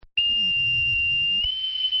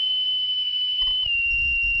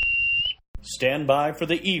Stand by for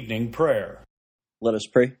the evening prayer. Let us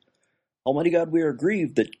pray. Almighty God, we are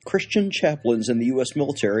grieved that Christian chaplains in the U.S.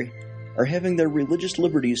 military are having their religious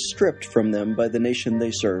liberties stripped from them by the nation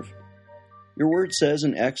they serve. Your word says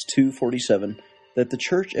in Acts 2:47 that the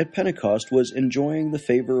church at Pentecost was enjoying the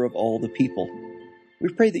favor of all the people. We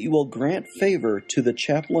pray that you will grant favor to the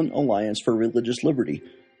Chaplain Alliance for Religious Liberty,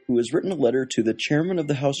 who has written a letter to the chairman of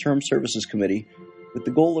the House Armed Services Committee with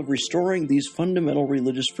the goal of restoring these fundamental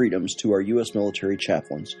religious freedoms to our U.S. military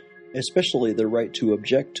chaplains, especially their right to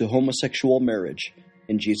object to homosexual marriage.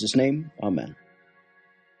 In Jesus' name, amen.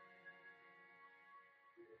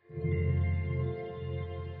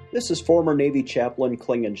 This is former Navy Chaplain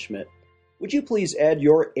Klingenschmidt. Would you please add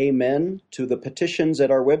your amen to the petitions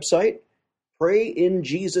at our website,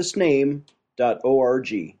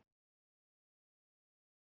 prayinjesusname.org.